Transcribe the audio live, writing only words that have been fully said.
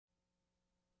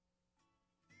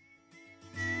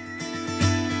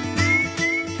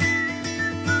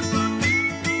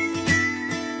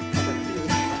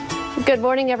Good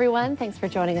morning, everyone. Thanks for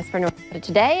joining us for North Dakota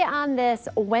Today on this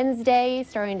Wednesday,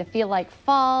 starting to feel like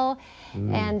fall.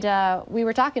 And we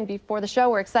were talking before the show.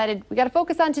 We're excited. We got to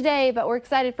focus on today, but we're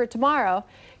excited for tomorrow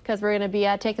because we're going to be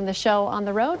taking the show on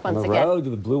the road once again. On the road to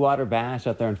the Blue Water Bash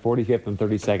out there on 45th and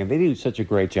 32nd. They do such a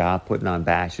great job putting on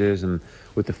bashes and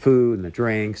with the food and the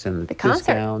drinks and the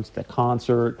discounts, the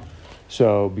concert.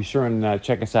 So be sure and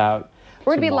check us out.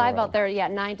 We're going to be live out there,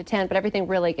 9 to 10, but everything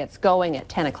really gets going at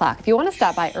 10 o'clock. If you want to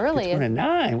stop by early. It's at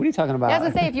 9. What are you talking about? Yeah, I was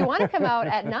going to say, if you want to come out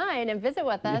at 9 and visit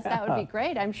with us, that would be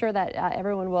great. I'm sure that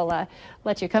everyone will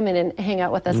let you come in and hang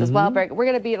out with us as well. But we're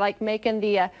going to be like making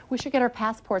the, we should get our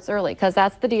passports early because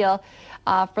that's the deal.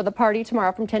 For the party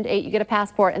tomorrow from 10 to 8, you get a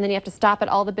passport, and then you have to stop at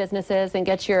all the businesses and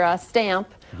get your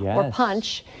stamp or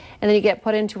punch. And then you get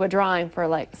put into a drawing for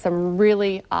like some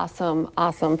really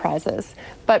awesome prizes.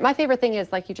 But my favorite thing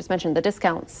is, like you just mentioned, the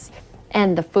discounts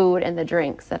and the food and the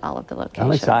drinks at all of the locations.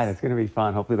 I'm excited. It's going to be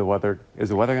fun. Hopefully the weather, is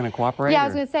the weather going to cooperate? Yeah, I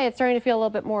was going to say, it's starting to feel a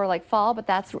little bit more like fall, but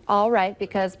that's all right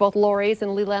because both Lori's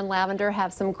and Leland Lavender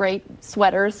have some great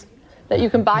sweaters that you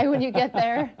can buy when you get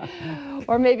there.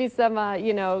 Or maybe some,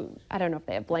 you know, I don't know if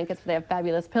they have blankets, but they have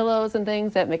fabulous pillows and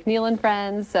things at McNeil and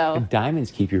Friends. So and diamonds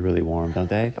keep you really warm, don't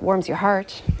they? It warms your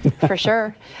heart, for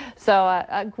sure. So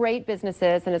great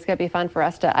businesses, and it's going to be fun for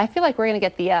us to, I feel like we're going to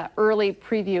get the early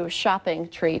preview shopping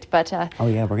treat. But oh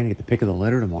yeah, we're going to get the pick of the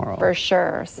litter tomorrow. For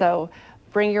sure. So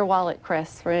bring your wallet,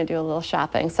 Chris. We're going to do a little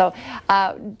shopping. So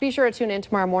be sure to tune in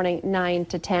tomorrow morning, 9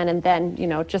 to 10, and then, you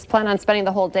know, just plan on spending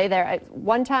the whole day there.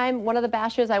 One time, one of the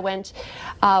bashes, I went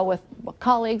with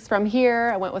colleagues from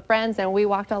here. I went with friends, and we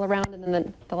walked all around. And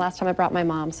then the last time I brought my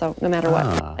mom. So no matter what,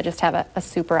 I just have a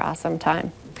super awesome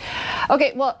time.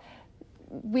 Okay, well,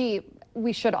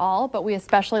 we should all, but we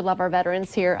especially love our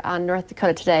veterans here on North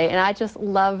Dakota Today. And I just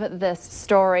love this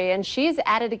story. And she's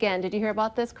at it again. Did you hear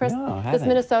about this, Chris? No, I haven't. This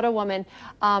Minnesota woman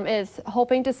is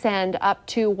hoping to send up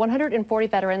to 140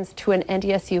 veterans to an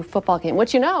NDSU football game,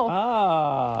 which, you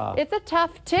know, it's a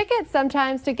tough ticket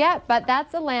sometimes to get, but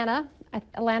that's Alana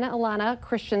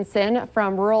Christensen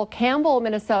from rural Campbell,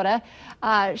 Minnesota.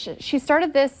 She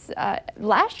started this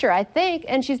last year, I think,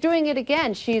 and she's doing it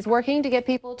again. She's working to get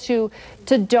people to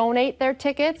donate their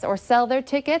tickets or sell their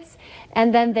tickets,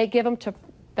 and then they give them to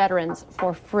veterans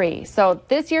for free. So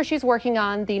this year she's working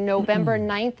on the November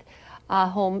 9th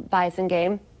home Bison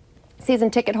game.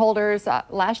 Season ticket holders,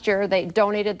 last year they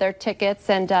donated their tickets,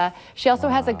 and she also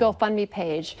has a GoFundMe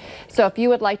page. So if you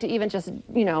would like to even just,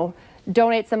 you know,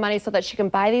 donate some money so that she can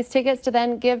buy these tickets to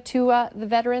then give to the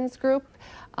veterans group.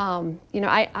 You know,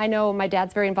 I know my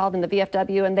dad's very involved in the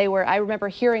VFW, and I remember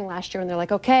hearing last year, and they're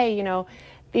like, okay, you know,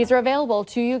 these are available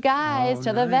to you guys,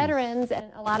 to the veterans,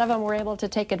 and a lot of them were able to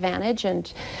take advantage.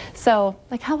 And so,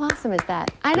 like, how awesome is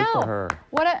that? I know. Good for her.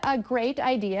 What a great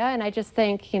idea, and I just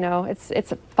think, you know, it's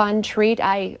a fun treat.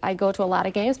 I go to a lot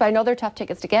of games, but I know they're tough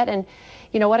tickets to get, and,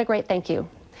 you know, what a great thank you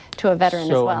to a veteran as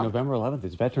well. So on November 11th,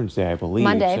 it's Veterans Day, I believe.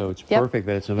 Monday. So it's perfect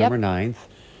that it's November 9th.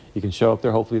 You can show up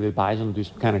there. Hopefully the Bison will do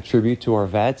some kind of tribute to our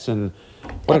vets, and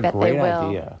what a great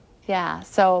idea. Yeah,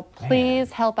 so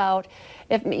please help out.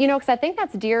 If you know, because I think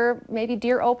that's maybe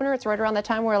deer opener. It's right around the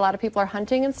time where a lot of people are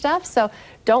hunting and stuff. So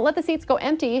don't let the seats go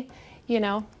empty, you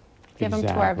know. Give them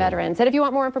to our veterans. And if you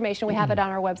want more information, we have it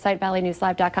on our website,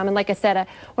 valleynewslive.com. And like I said,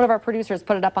 one of our producers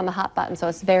put it up on the hot button, so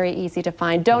it's very easy to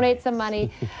find. Donate some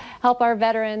money, help our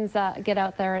veterans get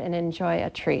out there and enjoy a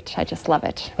treat. I just love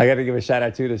it. I got to give a shout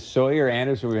out too to Sawyer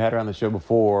Anderson. We've had her on the show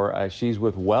before. She's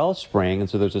with Wellspring, and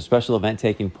so there's a special event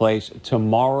taking place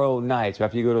tomorrow night. So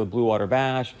after you go to the Blue Water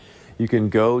Bash, you can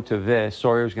go to this.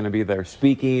 Sawyer's going to be there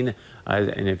speaking.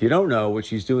 And if you don't know, what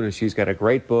she's doing is she's got a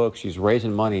great book. She's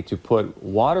raising money to put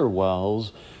water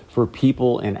wells for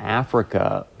people in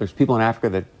Africa. There's people in Africa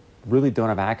that really don't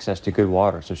have access to good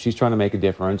water. So she's trying to make a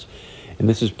difference. And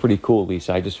this is pretty cool,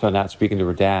 Lisa. I just found out speaking to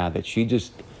her dad that she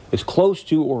just is close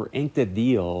to or inked a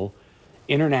deal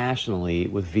internationally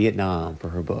with Vietnam for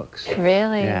her books.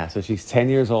 Really? Yeah, so she's 10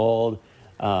 years old.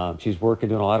 She's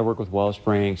doing a lot of work with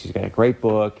Wellspring. She's got a great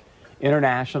book.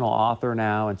 International author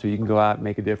now, and so you can go out and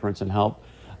make a difference and help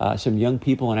some young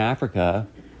people in Africa.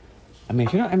 I mean,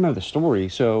 if you don't, I remember the story.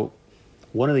 So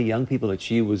one of the young people that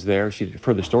she was there, she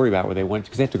heard the story about where they went,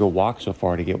 because they have to go walk so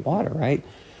far to get water, right?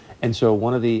 And so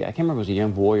one of the, I can't remember if it was a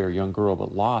young boy or a young girl,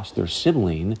 but lost their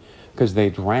sibling because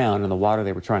they drowned in the water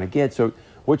they were trying to get. So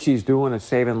what she's doing is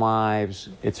saving lives.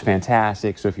 It's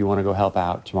fantastic. So if you want to go help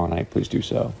out tomorrow night, please do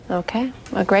so. Okay,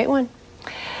 a great one.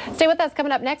 Stay with us.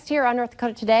 Coming up next here on North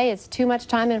Dakota Today is too much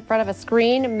time in front of a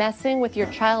screen messing with your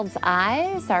child's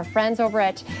eyes. Our friends over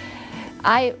at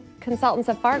Eye Consultants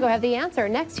of Fargo have the answer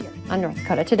next year on North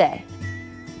Dakota Today.